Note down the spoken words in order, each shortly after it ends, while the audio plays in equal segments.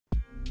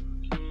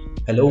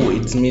Hello,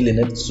 it's me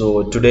Lynette.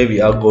 So today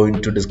we are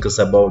going to discuss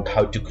about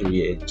how to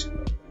create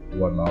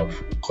one of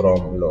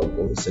Chrome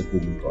logo. It's a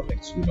Google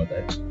product, you know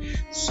that.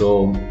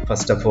 So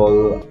first of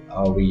all,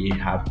 we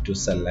have to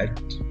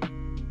select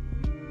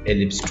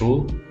ellipse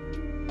tool.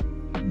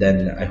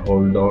 Then I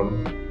hold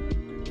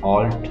on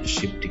Alt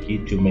Shift key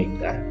to make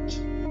that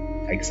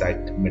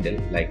exact middle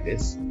like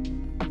this.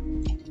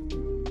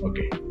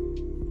 Okay.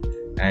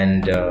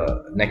 And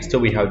next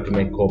we have to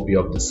make copy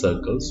of the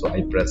circle, so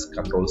I press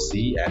Ctrl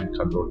C and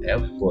Ctrl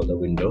F for the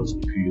Windows.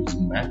 If you use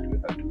Mac,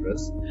 you have to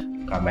press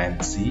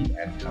Command C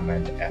and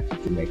Command F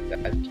to make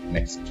that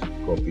next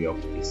copy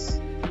of this.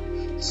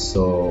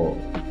 So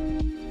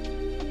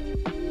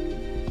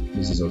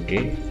this is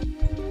okay.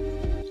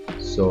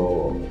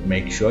 So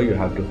make sure you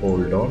have to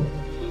hold on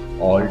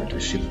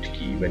Alt Shift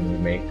key when you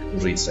make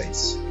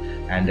resize.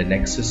 And the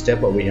next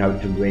step, we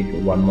have to make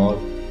one more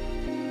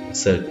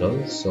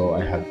circle, so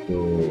I have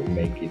to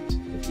make it a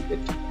little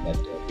bit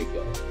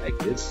bigger like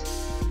this.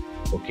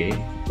 Okay,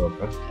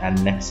 perfect.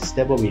 And next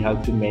step, we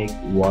have to make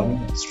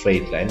one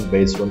straight line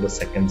based on the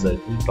second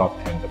circle top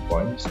anchor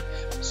points.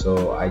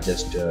 So I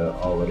just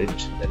over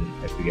it, then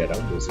I figure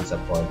out this is a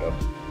point of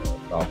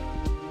top,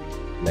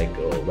 like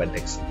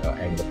vertex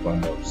anchor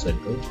point of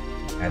circle,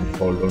 and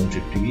hold on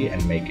Shift key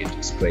and make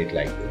it straight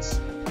like this.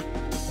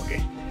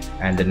 Okay,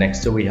 and the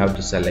next we have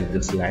to select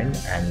this line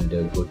and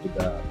go to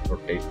the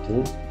rotate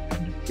tool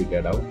and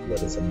figure out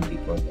where is the middle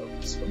point of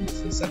this one.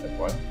 This is center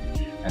point,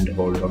 and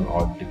hold on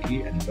Alt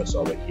key and press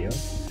over here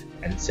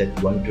and set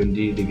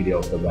 120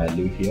 of the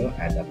value here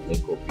and apply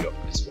copy of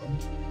this one.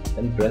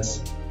 Then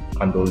press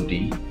Ctrl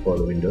D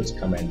for Windows,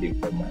 Command D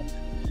for Mac.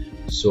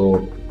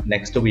 So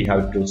next we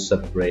have to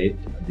separate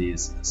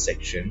these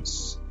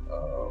sections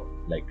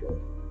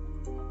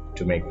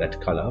to make that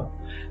color,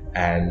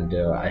 and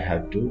I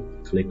have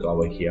to click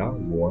over here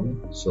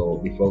one. So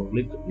before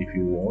click, if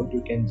you want,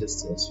 you can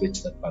just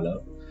switch the color,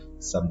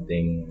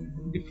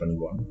 something different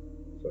one.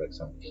 For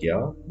example,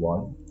 here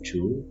 1,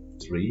 2,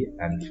 3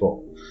 and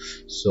 4.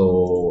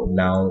 So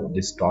now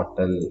this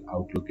total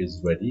outlook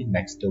is ready.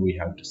 Next we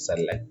have to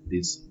select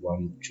this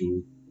 1,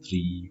 2,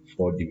 3,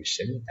 4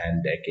 division,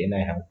 and again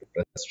I have to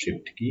press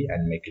Shift key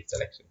and make it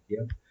selection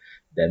here,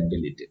 then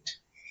delete it.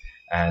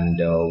 And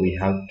we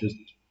have to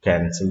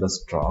cancel the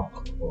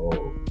stroke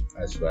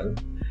as well.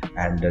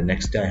 And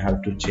next I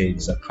have to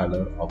change the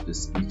color of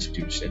this each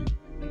division,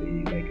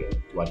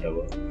 like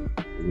whatever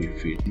we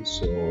feel.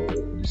 So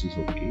this is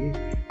okay,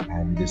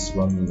 and this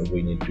one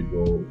we need to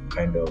go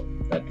kind of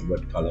that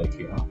red color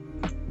here,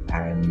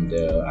 and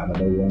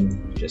another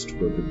one just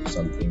go to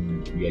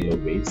something yellow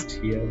based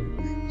here.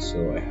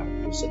 So I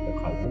have to set the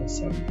color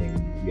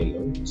something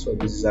yellow. So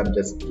this is, I'm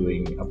just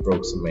doing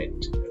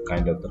approximate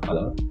kind of the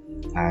color,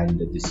 and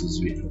this is,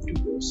 we have to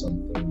go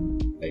something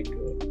like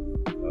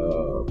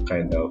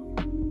kind of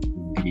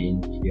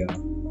green here.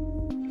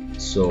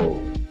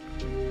 So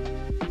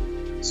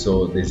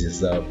this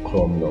is a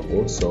Chrome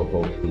logo. So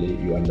hopefully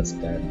you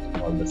understand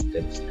all the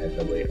steps and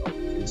the way of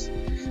this.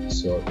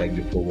 So thank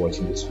you for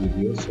watching this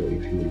video. So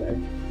if you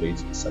like,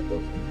 please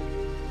support me.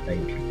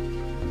 Thank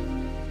you.